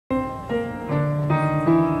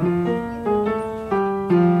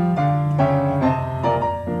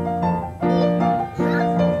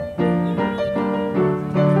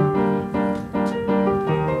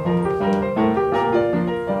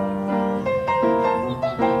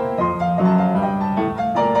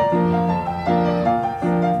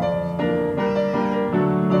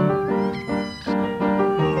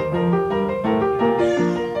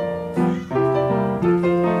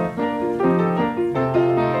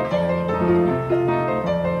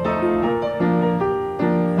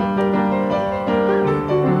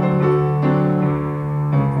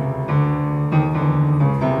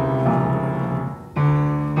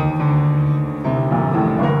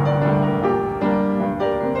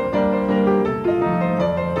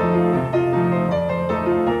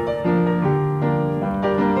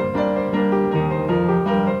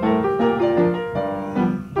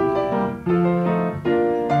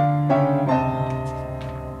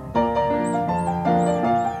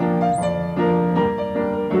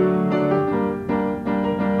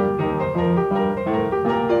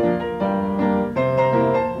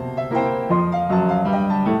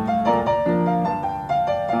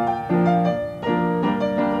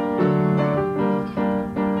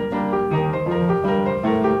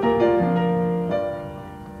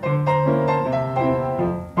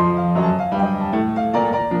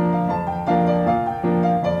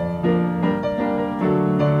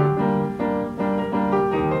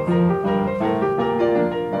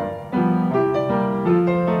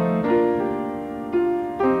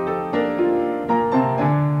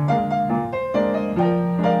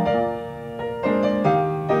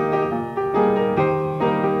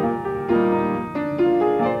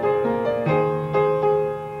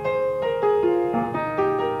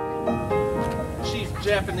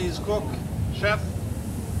chef.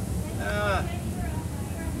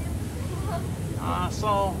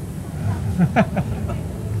 So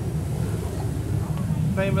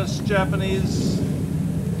famous Japanese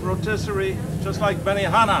rotisserie, just like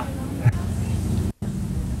Benihana.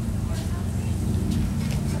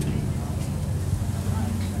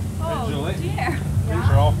 Oh, hey, Julie. dear. These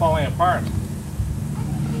are all falling apart. It's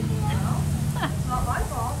not my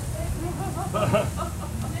fault.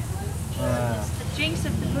 It's the jinx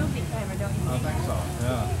of the movie camera, don't you I think? think so,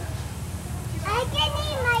 yeah. I can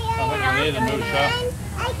eat my I think we need a new chef.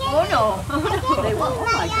 Oh no. Oh no. They won't. Oh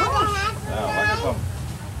my gosh. Yeah, look at them.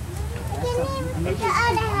 The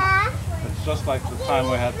other half. It's just like the time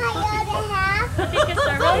we had the turkey cook.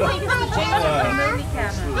 I really think it's the jinx of the movie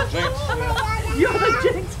camera. The jinx, yeah. You're the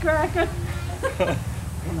jinx cracker. I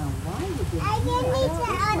can eat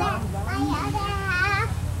my other half.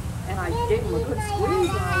 And I gave them a good squeeze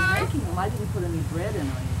when I was making them. I didn't put any bread in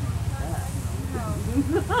or anything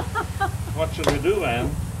like that. What should we do,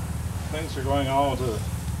 Ann? Things are going all to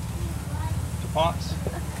pots.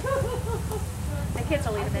 The kids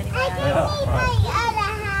will eat them anyway. I can eat my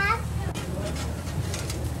other half.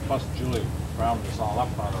 Plus, Julie ground this all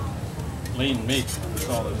up out of lean meat,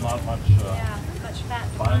 so there's not much Yeah, much fat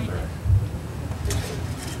to bind binder. it.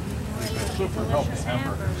 These are super healthy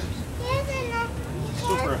hamburgers. Here's another.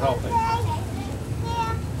 Super healthy.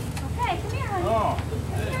 Here. Okay, come here, honey. Oh,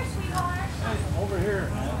 Come here, sweetheart. hey, over here,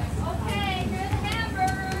 Ann. Okay, here are the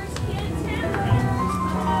hamburgers. Kids'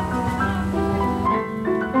 hamburgers.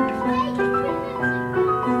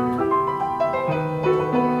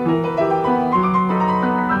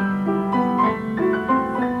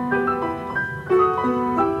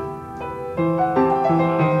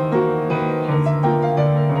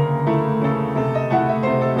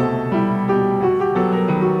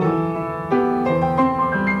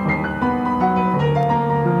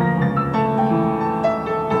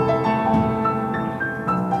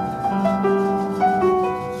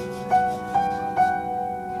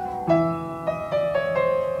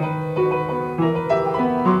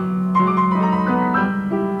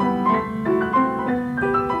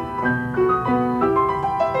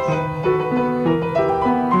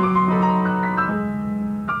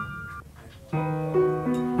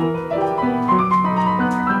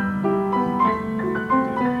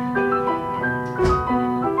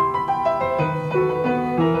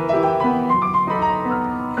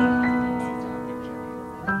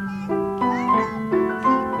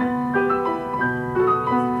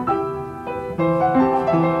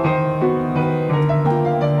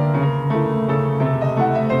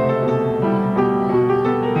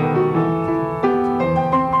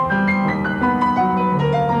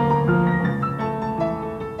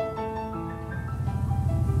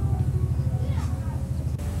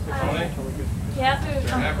 Yep.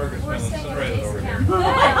 Your hamburger's been incinerated over here.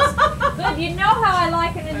 Good. Good. You know how I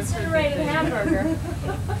like an incinerated hamburger.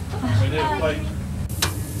 We need a plate.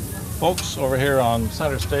 Folks, over here on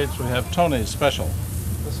center stage we have Tony's special.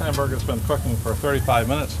 This hamburger's been cooking for 35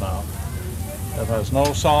 minutes now. It has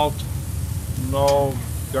no salt, no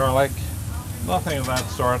garlic, nothing of that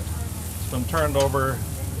sort. It's been turned over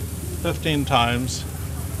 15 times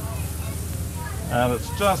and it's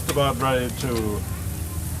just about ready to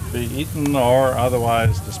be eaten or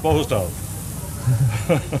otherwise disposed of.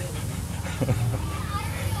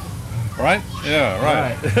 Right? Yeah,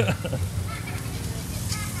 right.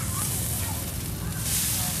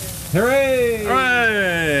 Hooray!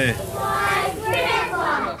 Hooray!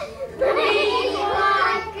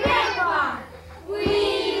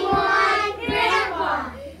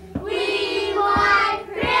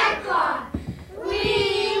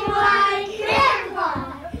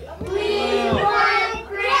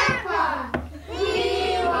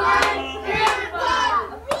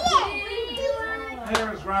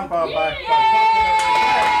 Here's Grandpa back.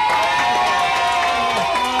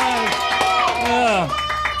 Yeah.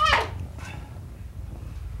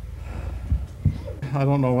 I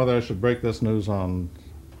don't know whether I should break this news on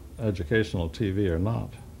educational TV or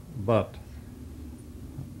not, but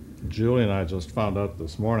Julie and I just found out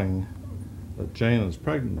this morning that Jane is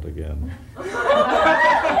pregnant again.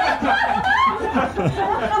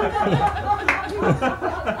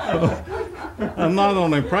 And not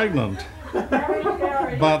only pregnant,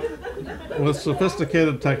 but with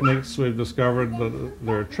sophisticated techniques we've discovered that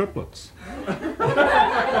they're triplets.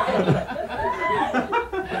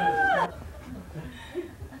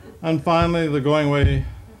 And finally, the going away,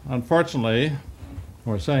 unfortunately,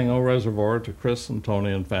 we're saying au reservoir to Chris and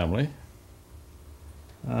Tony and family.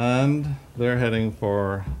 And they're heading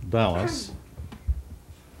for Dallas,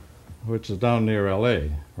 which is down near LA,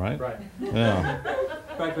 right? Right. Yeah.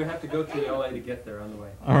 fact, we have to go through LA to get there on the way.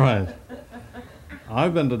 All right.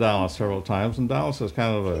 I've been to Dallas several times, and Dallas is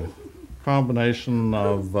kind of a combination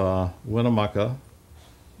of Winnemucca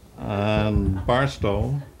and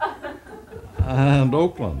Barstow and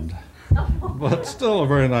Oakland, but still a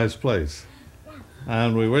very nice place.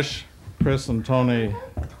 And we wish Chris and Tony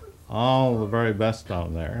all the very best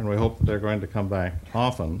down there, and we hope that they're going to come back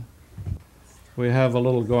often. We have a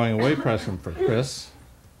little going away present for Chris.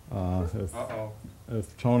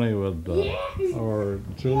 If Tony would or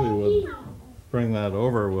Julie would bring that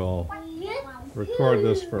over, we'll record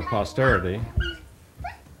this for posterity.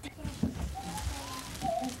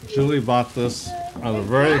 Julie bought this at a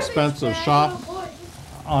very expensive shop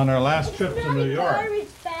on her last trip to New York. I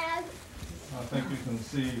think you can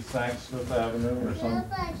see Saks Fifth Avenue or some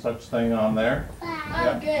such thing on there.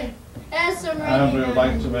 Oh, good. That's some And we would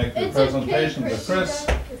like to make the presentation to Chris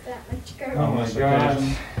on this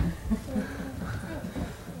occasion.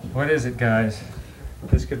 What is it, guys?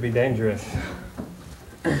 This could be dangerous.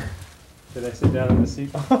 Did I sit down in the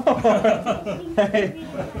seat? Hey,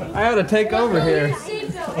 I ought to take over here.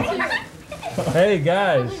 Hey,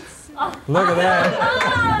 guys. Look at that.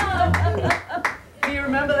 Do you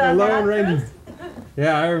remember that? Hello, hat, Randy. Chris?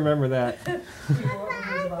 Yeah, I remember that.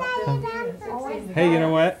 Hey, you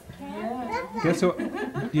know what? Guess what?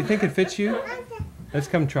 Do you think it fits you? Let's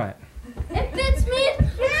come try it. It fits me.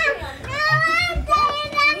 Perfect.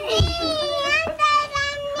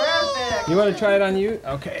 You want to try it on you?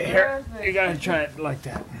 Okay, here. You gotta try it like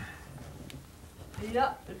that.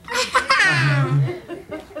 Yep.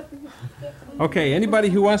 Okay, anybody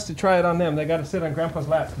who wants to try it on them, they gotta sit on Grandpa's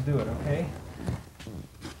lap to do it, okay?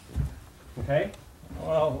 Okay?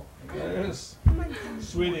 Well, there's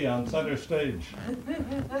Sweetie on center stage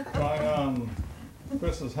trying on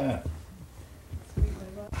Chris's hat.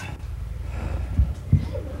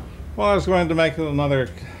 Well, I was going to make another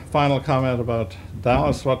final comment about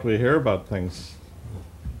Dallas, what we hear about things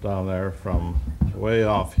down there from way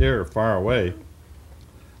off here, far away.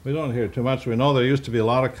 We don't hear too much. We know there used to be a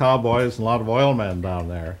lot of cowboys and a lot of oil men down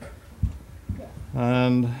there.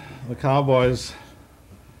 And the cowboys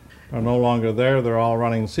are no longer there. They're all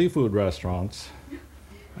running seafood restaurants.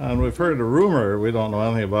 And we've heard a rumor we don't know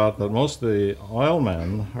anything about that most of the oil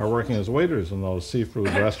men are working as waiters in those seafood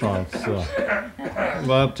restaurants.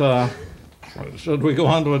 But should we go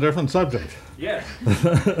on to a different subject? Yes.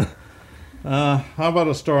 How about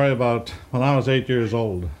a story about when I was 8 years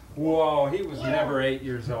old? Whoa, he was never 8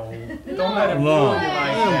 years old. Don't let him No, fool you like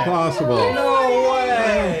that. impossible. No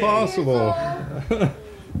way. Impossible.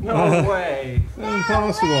 No way.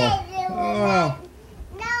 Impossible.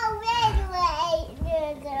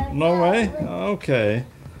 No way? Okay.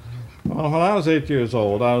 Well, when I was 8 years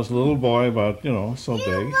old, I was a little boy, about, so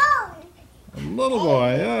big. A little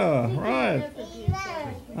boy, yeah, right.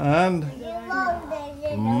 And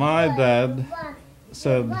my dad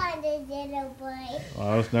said, I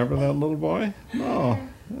was never that little boy? No.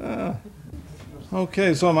 Yeah.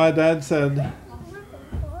 Okay, so my dad said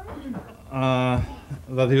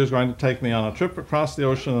that he was going to take me on a trip across the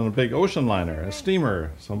ocean in a big ocean liner, a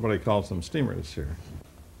steamer. Somebody calls them steamers here.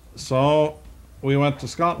 So we went to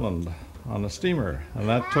Scotland on a steamer, and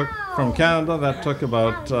that took, from Canada, that took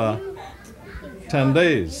about 10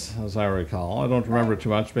 days, as I recall. I don't remember too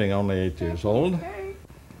much, being only 8 years old.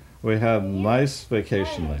 We had a nice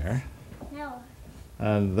vacation there.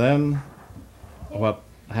 And then what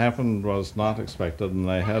happened was not expected, and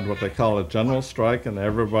they had what they call a general strike, and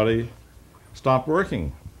everybody stopped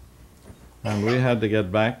working. And we had to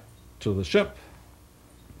get back to the ship.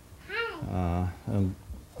 And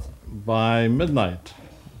by midnight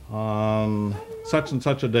on such and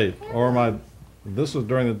such a date, this was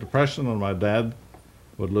during the Depression, and my dad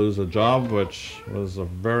would lose a job, which was a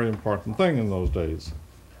very important thing in those days.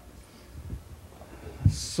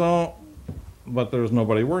 So, but there was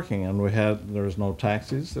nobody working, and there was no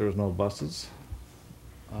taxis, there was no buses.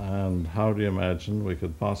 And how do you imagine we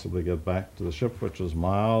could possibly get back to the ship, which was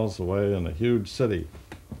miles away in a huge city?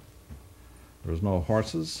 There was no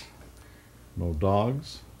horses, no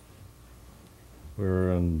dogs. We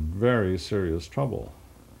were in very serious trouble.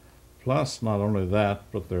 Plus, not only that,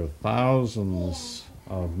 but there are thousands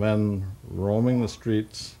of men roaming the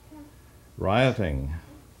streets, rioting,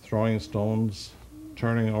 throwing stones,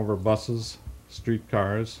 turning over buses,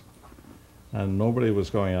 streetcars, and nobody was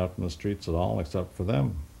going out in the streets at all except for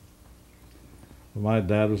them. But my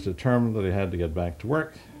dad was determined that he had to get back to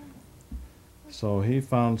work, so he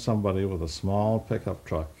found somebody with a small pickup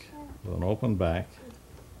truck with an open back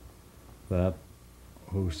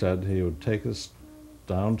who said he would take us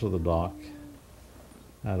down to the dock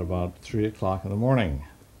at about 3 o'clock in the morning.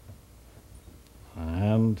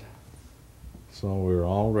 And so we were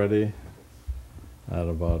all ready at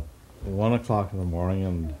about 1 o'clock in the morning,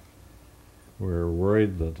 and we were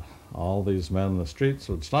worried that all these men in the streets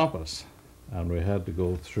would stop us. And we had to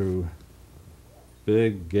go through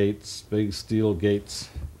big gates, big steel gates,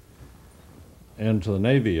 into the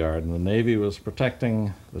Navy Yard. And the Navy was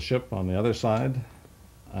protecting the ship on the other side,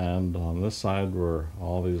 and on this side were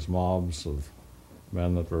all these mobs of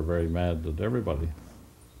men that were very mad at everybody.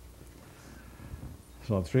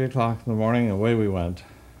 So at 3 o'clock in the morning, away we went,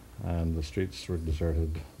 and the streets were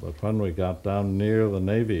deserted. But when we got down near the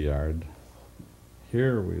Navy Yard,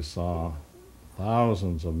 here we saw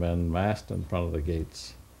thousands of men massed in front of the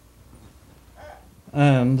gates.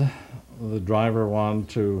 And the driver wanted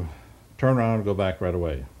to turn around and go back right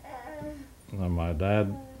away. And my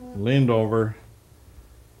dad leaned over,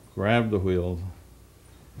 grabbed the wheel,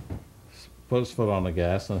 put his foot on the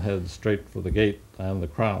gas, and headed straight for the gate and the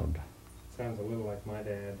crowd. Sounds a little like my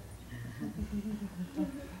dad.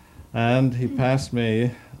 And he passed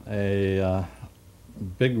me a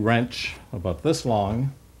big wrench about this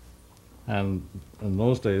long, and in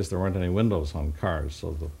those days there weren't any windows on cars,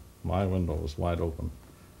 so my window was wide open.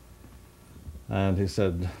 And he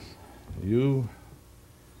said, "You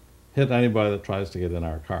hit anybody that tries to get in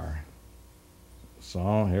our car."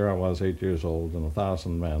 So here I was, 8 years old, and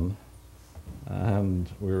 1,000 men, and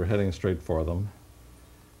we were heading straight for them.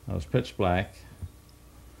 It was pitch black,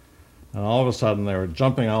 and all of a sudden they were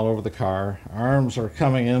jumping all over the car. Arms are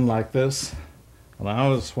coming in like this, and I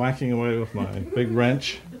was whacking away with my big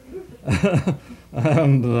wrench.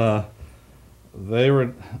 And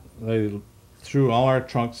they threw all our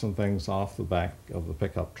trunks and things off the back of the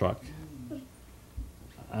pickup truck.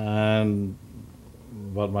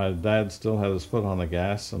 But my dad still had his foot on the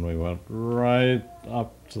gas, and we went right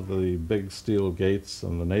up to the big steel gates,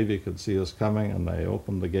 and the Navy could see us coming, and they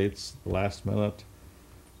opened the gates at the last minute,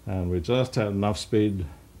 and we just had enough speed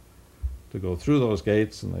to go through those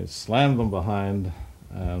gates, and they slammed them behind,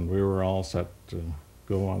 and we were all set to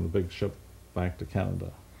go on the big ship back to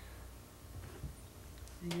Canada.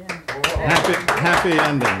 Happy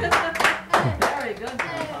ending. Very good,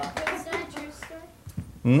 Grandpa. Is that a true story?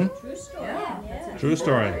 Hmm? True story. Yeah. True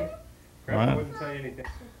story. Grandpa Right. wouldn't tell you anything.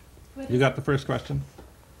 You got the first question?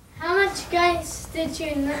 How much guys did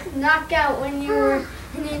you knock out when you were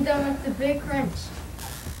hitting them with the big wrench?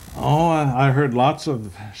 Oh, I heard lots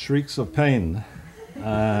of shrieks of pain,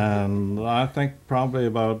 and I think probably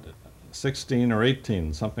about 16 or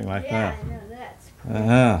 18, something like Yeah, that. I know that's.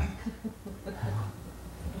 Yeah.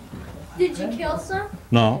 Did you kill some?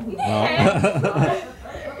 No, no.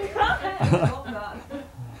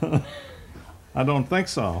 I don't think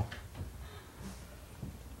so.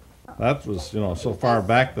 That was, so far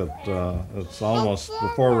back that it's almost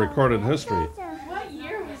before recorded history. What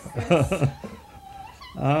year was this?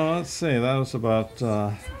 Let's see, that was about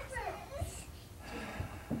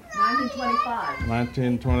 1925.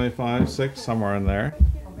 1925, 6, somewhere in there.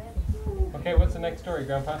 Okay, what's the next story,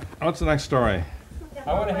 Grandpa? What's the next story?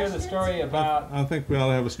 I want to hear the story about. I think we ought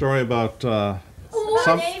to have a story about What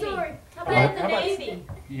some. story? How about the Navy?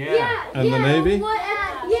 Yeah. And the Navy? What,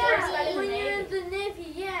 yeah, when you're in the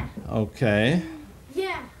Navy, yeah. Okay.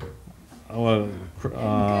 Yeah. Well,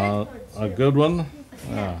 a good one.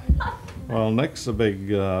 Yeah. Well, Nick's a big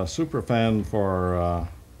super fan for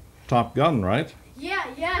Top Gun, right? Yeah.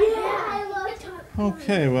 I love Top Gun.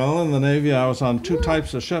 Okay, well, in the Navy I was on 2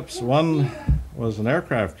 types of ships. One was an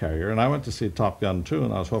aircraft carrier, and I went to see Top Gun too,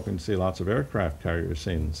 and I was hoping to see lots of aircraft carrier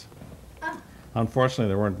scenes. Unfortunately,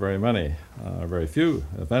 there weren't very many, very few,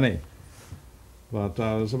 if any. But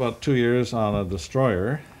I was about 2 years on a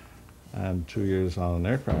destroyer and 2 years on an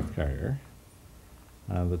aircraft carrier.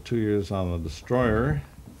 And the 2 years on the destroyer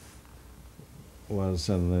was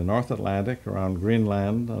in the North Atlantic, around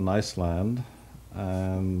Greenland and Iceland,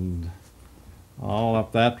 and all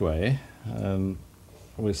up that way. And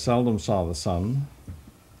we seldom saw the sun.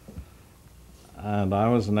 And I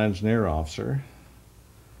was an engineer officer.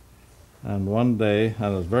 And one day,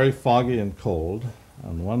 and it was very foggy and cold,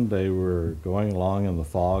 and one day we were going along in the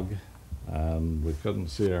fog, and we couldn't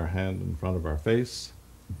see our hand in front of our face.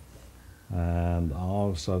 And all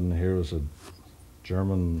of a sudden, here was a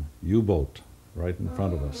German U-boat right in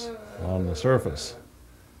front of us on the surface,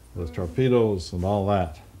 with torpedoes and all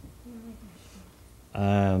that.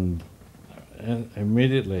 And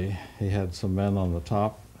immediately, he had some men on the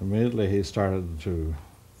top. Immediately, he started to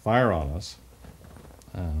fire on us,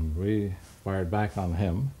 and we fired back on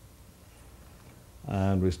him.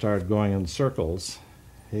 And we started going in circles.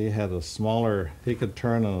 He could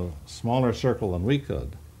turn in a smaller circle than we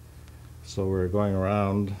could. So we were going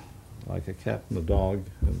around like a cat and a dog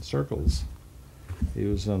in circles. He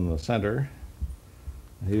was in the center.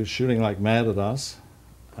 He was shooting like mad at us,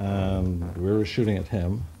 and we were shooting at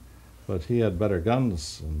him, but he had better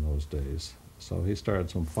guns in those days. So he started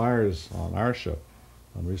some fires on our ship,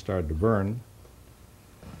 and we started to burn.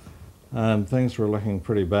 And things were looking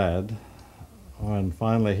pretty bad. And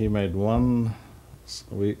finally he made one,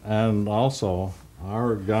 and also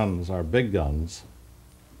our guns, our big guns,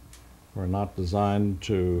 were not designed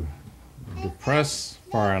to depress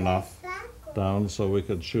far enough down so we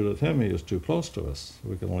could shoot at him. He was too close to us.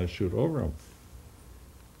 We could only shoot over him.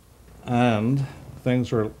 And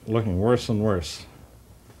things were looking worse and worse.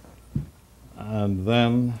 And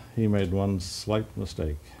then he made one slight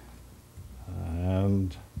mistake.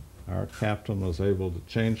 And our captain was able to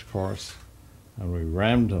change course, and we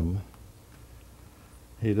rammed him.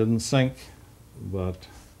 He didn't sink, but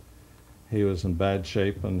he was in bad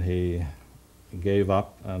shape, and he gave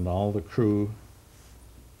up, and all the crew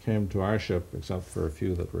came to our ship, except for a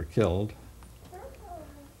few that were killed.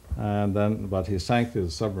 And then, but he sank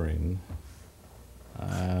his submarine,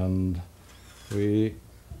 and we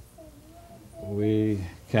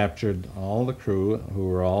captured all the crew, who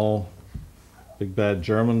were all big bad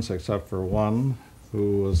Germans, except for one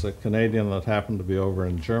who was a Canadian that happened to be over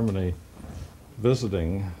in Germany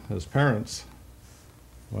visiting his parents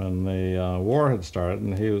when the war had started,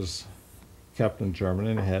 and he was kept in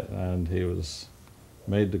Germany, and he was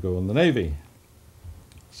made to go in the Navy.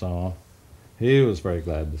 So he was very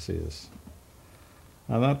glad to see us.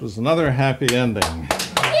 And that was another happy ending.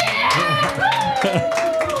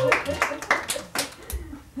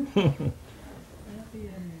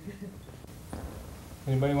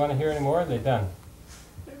 Anybody want to hear any more? Or are they done?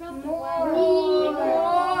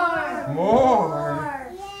 More.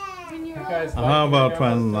 You guys like How about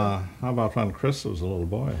grandma's when Chris was a little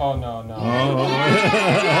boy? Oh no, no.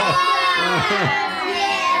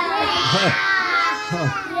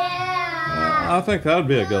 I think that would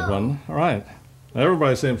be a good one. All right.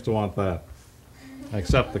 Everybody seems to want that,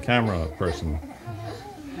 except the camera person.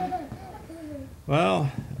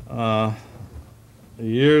 Well,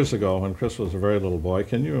 years ago when Chris was a very little boy,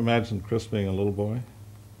 can you imagine Chris being a little boy?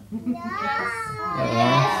 Yes.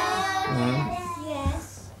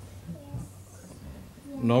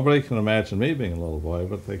 Nobody can imagine me being a little boy,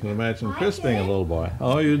 but they can imagine Chris being a little boy.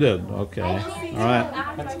 Oh, you did? Okay. All right.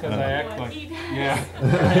 That's because I act like, yeah,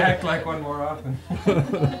 I act like one more often.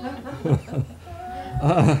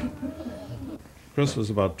 Chris was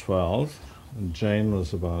about 12, and Jane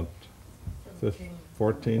was about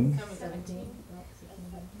 14.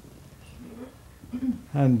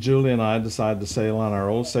 And Julie and I decided to sail on our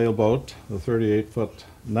old sailboat, the 38-foot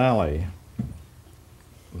Nally,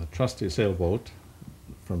 the trusty sailboat,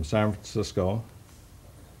 from San Francisco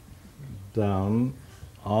down,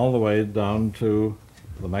 all the way down to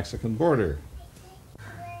the Mexican border.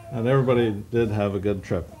 And everybody did have a good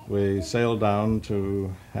trip. We sailed down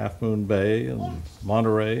to Half Moon Bay and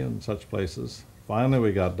Monterey and such places. Finally,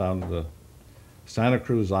 we got down to Santa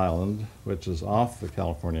Cruz Island, which is off the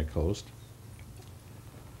California coast.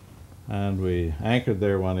 And we anchored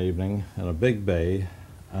there one evening in a big bay,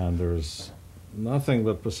 and there's nothing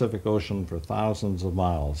but Pacific Ocean for thousands of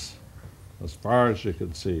miles, as far as you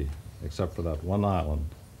could see, except for that one island.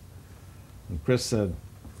 And Chris said,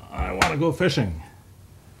 "I want to go fishing."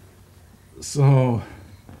 So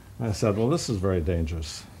I said, "Well, this is very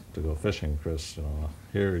dangerous to go fishing, Chris. You know,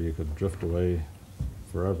 here you could drift away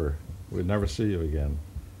forever. We'd never see you again."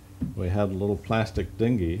 We had a little plastic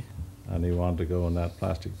dinghy, and he wanted to go in that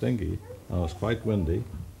plastic dinghy. And it was quite windy.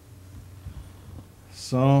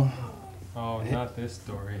 So, Oh, not this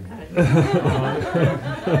story.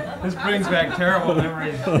 This brings back terrible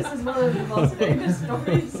memories. This is one of the most famous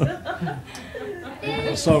stories.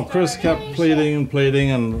 so Chris kept pleading and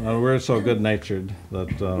pleading, and we're so good-natured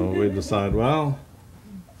that we decided, well,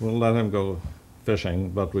 we'll let him go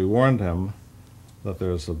fishing, but we warned him that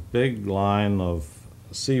there's a big line of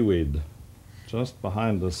seaweed just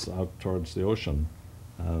behind us out towards the ocean,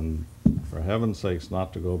 and for heaven's sakes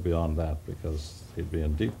not to go beyond that, because he'd be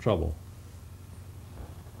in deep trouble.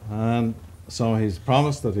 And so he's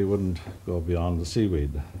promised that he wouldn't go beyond the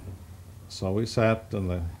seaweed. So we sat in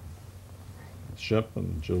the ship,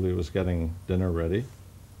 and Julie was getting dinner ready,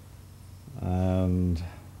 and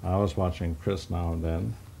I was watching Chris now and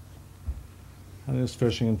then. And he was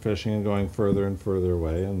fishing and fishing and going further and further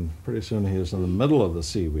away, and pretty soon he was in the middle of the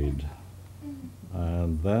seaweed.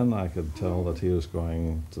 And then I could tell that he was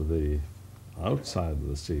going to the outside of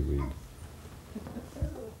the seaweed.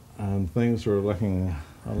 And things were looking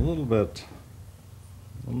a little bit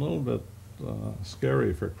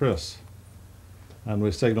scary for Chris. And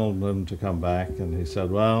we signaled him to come back, and he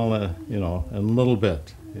said, well, you know, in a little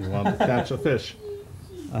bit. He wanted to catch a fish.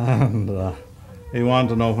 And he wanted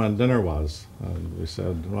to know when dinner was. And we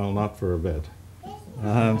said, well, not for a bit.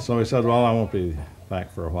 And so he said, well, I won't be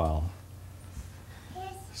back for a while.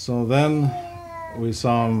 So then we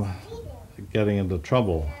saw him getting into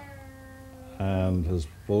trouble, and his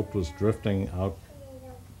boat was drifting out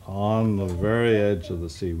on the very edge of the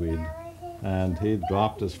seaweed, and he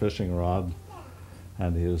dropped his fishing rod,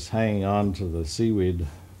 and he was hanging on to the seaweed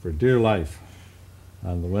for dear life,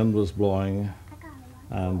 and the wind was blowing,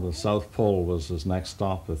 and the South Pole was his next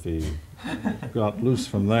stop if he got loose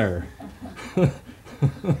from there.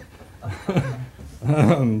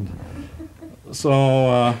 And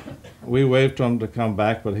so we waved to him to come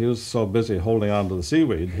back, but he was so busy holding on to the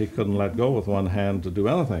seaweed he couldn't let go with one hand to do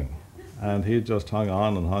anything. And he just hung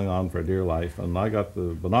on for dear life. And I got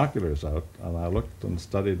the binoculars out, and I looked and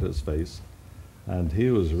studied his face, and he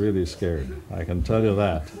was really scared. I can tell you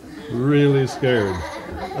that. Really scared.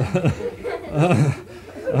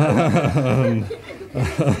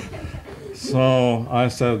 So I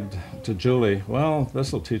said to Julie, well,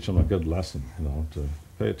 this will teach him a good lesson, you know, to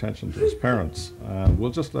pay attention to his parents, and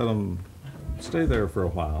we'll just let him stay there for a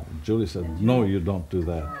while. Julie said, no, you don't do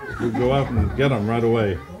that. You go out and get him right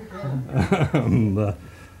away. And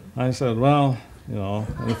I said, well, you know,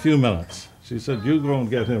 in a few minutes. She said, you go and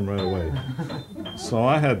get him right away. So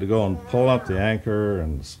I had to go and pull up the anchor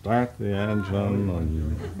and start the engine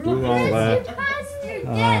and do all that.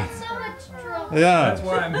 Yeah. That's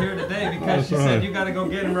why I'm here today, because she said you got to go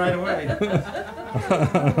get him right away.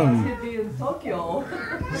 He'd be in Tokyo.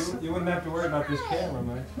 You wouldn't have to worry about this camera,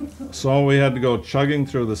 Mike. So we had to go chugging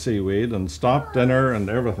through the seaweed and stop dinner and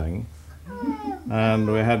everything.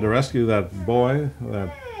 And we had to rescue that boy.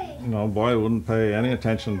 That, you know, boy wouldn't pay any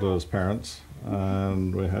attention to his parents.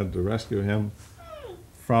 And we had to rescue him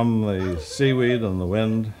from the seaweed and the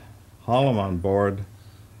wind, haul him on board.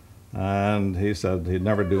 And he said he'd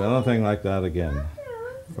never do anything like that again.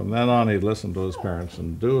 From then on, he'd listen to his parents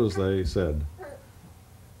and do as they said.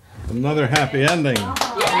 Another happy ending.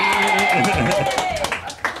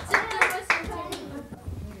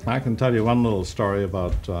 I can tell you one little story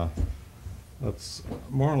about that's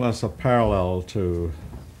more or less a parallel to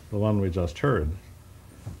the one we just heard.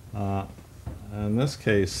 In this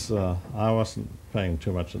case, I wasn't paying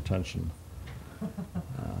too much attention.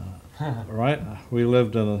 Right? We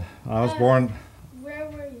lived in, I was born Where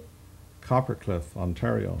were you? Coppercliff,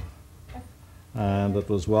 Ontario. And it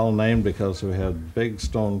was well named because we had big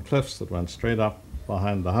stone cliffs that went straight up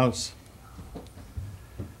behind the house.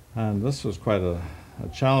 And this was quite a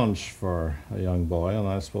challenge for a young boy, and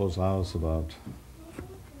I suppose I was about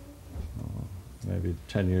maybe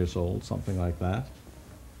 10 years old, something like that.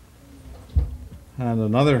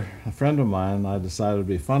 And a friend of mine, I decided it'd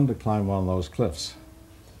be fun to climb one of those cliffs.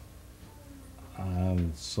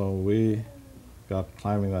 And so we got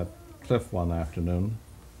climbing that cliff one afternoon,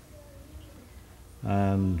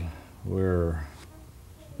 and we're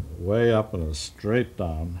way up and it's straight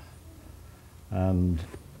down, and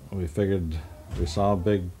we figured, we saw a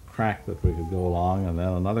big crack that we could go along, and then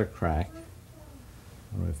another crack,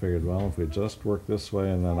 and we figured, well, if we just work this way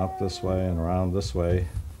and then up this way and around this way,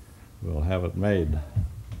 we'll have it made.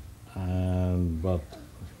 But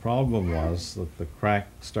the problem was that the crack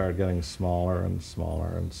started getting smaller and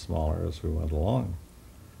smaller and smaller as we went along.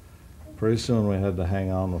 Pretty soon we had to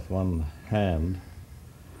hang on with one hand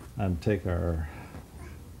and take our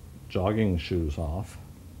jogging shoes off.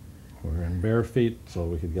 We were in bare feet so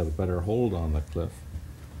we could get a better hold on the cliff.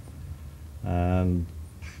 And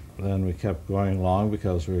then we kept going along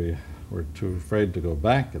because we were too afraid to go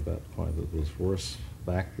back at that point. It was worse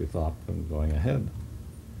back, we thought, than going ahead.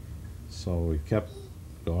 So we kept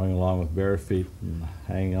going along with bare feet and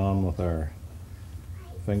hanging on with our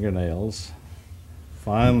fingernails.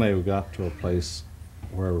 Finally, we got to a place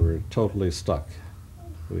where we were totally stuck.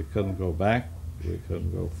 We couldn't go back, we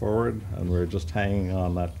couldn't go forward, and we were just hanging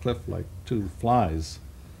on that cliff like two flies.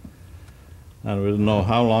 And we didn't know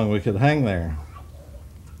how long we could hang there.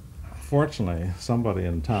 Fortunately, somebody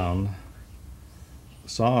in town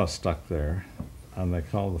saw us stuck there, and they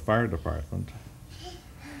called the fire department.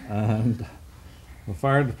 And the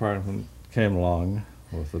fire department came along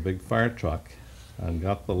with a big fire truck and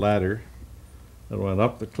got the ladder that went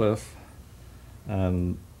up the cliff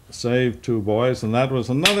and saved two boys, and that was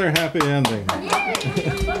another happy ending.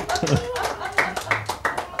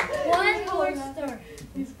 One more story.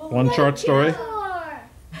 One short story?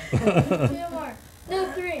 Two more.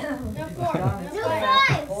 No, three. No, four. No,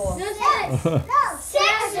 five. No, six.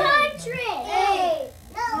 600. 8.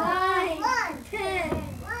 9. 10.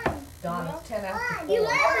 Don, it's 10 after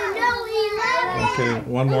Okay,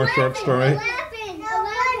 one more short story.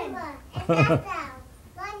 11.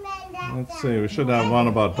 Let's see, we should have one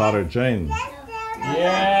about daughter Jane.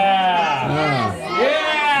 Yeah!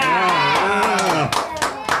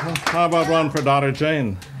 How about one for daughter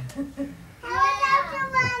Jane?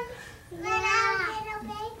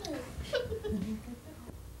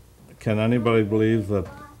 Can anybody believe that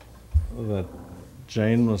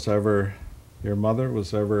Jane was ever, your mother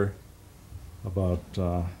was ever about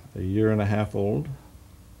a year and a half old?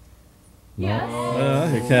 No? Yes.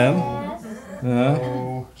 Yeah, you can.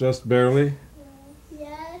 Yeah, just barely.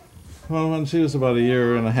 Yes. Well, when she was about a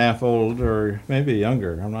year and a half old, or maybe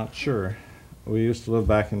younger, I'm not sure, we used to live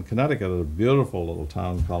back in Connecticut at a beautiful little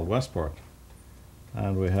town called Westport.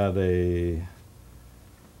 And we had a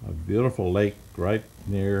beautiful lake right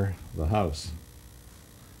near the house.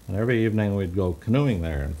 And every evening we'd go canoeing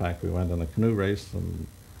there. In fact, we went in a canoe race, and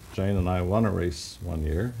Jane and I won a race one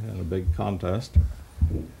year in a big contest.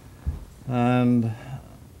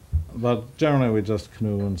 But generally we just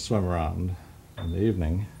canoe and swim around in the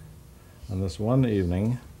evening. And this one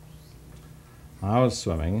evening, I was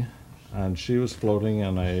swimming, and she was floating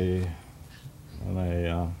in a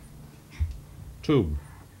tube,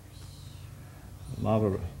 not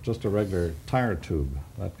just a regular tire tube,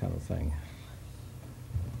 that kind of thing.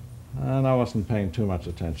 And I wasn't paying too much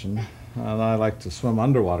attention, and I liked to swim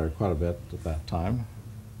underwater quite a bit at that time.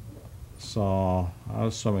 So I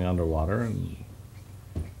was swimming underwater and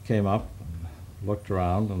came up and looked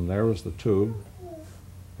around, and there was the tube,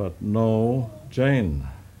 but no Jane.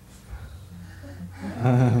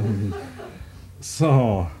 And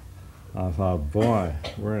so I thought, boy,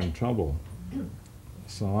 we're in trouble.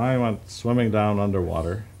 So I went swimming down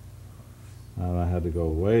underwater, and I had to go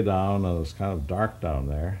way down, and it was kind of dark down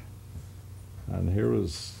there. And here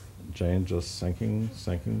was Jane just sinking,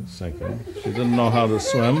 sinking, sinking. She didn't know how to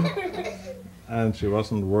swim, and she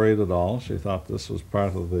wasn't worried at all. She thought this was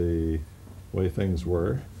part of the way things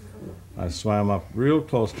were. I swam up real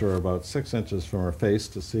close to her, about 6 inches from her face,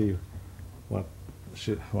 to see what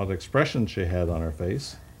expression she had on her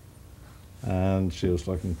face. And she was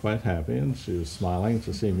looking quite happy, and she was smiling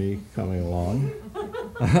to see me coming along.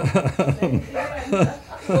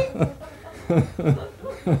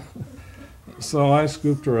 So I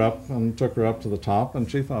scooped her up and took her up to the top, and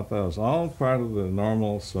she thought that was all part of the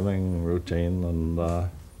normal swimming routine, and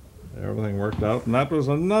everything worked out, and that was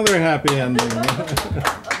another happy ending. No, it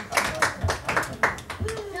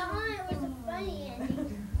was a funny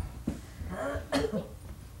ending.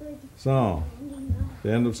 So,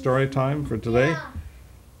 the end of story time for today.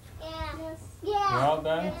 We're all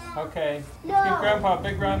done? Okay. Let's give Grandpa a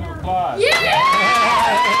big round of applause.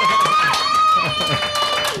 Yeah!